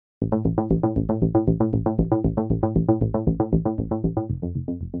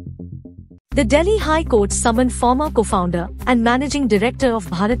The Delhi High Court summoned former co-founder and managing director of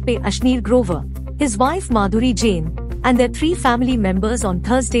BharatPe Ashneer Grover, his wife Madhuri Jain, and their 3 family members on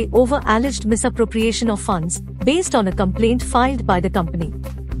Thursday over alleged misappropriation of funds, based on a complaint filed by the company.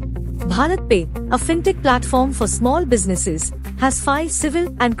 BharatPe, a fintech platform for small businesses, has filed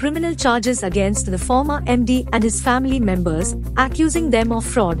civil and criminal charges against the former MD and his family members, accusing them of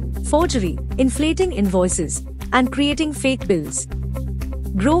fraud, forgery, inflating invoices, and creating fake bills.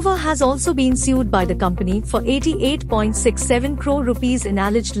 Grover has also been sued by the company for 88.67 crore rupees in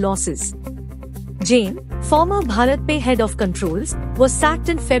alleged losses. Jain, former BharatPe head of controls, was sacked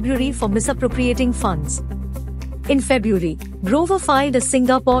in February for misappropriating funds. In February, Grover filed a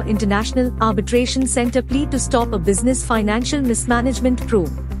Singapore International Arbitration Center plea to stop a business financial mismanagement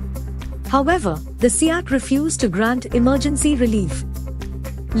probe. However, the SIAC refused to grant emergency relief.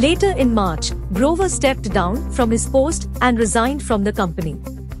 Later in March, Grover stepped down from his post and resigned from the company.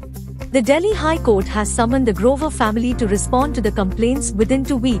 The Delhi High Court has summoned the Grover family to respond to the complaints within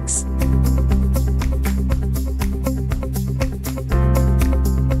 2 weeks.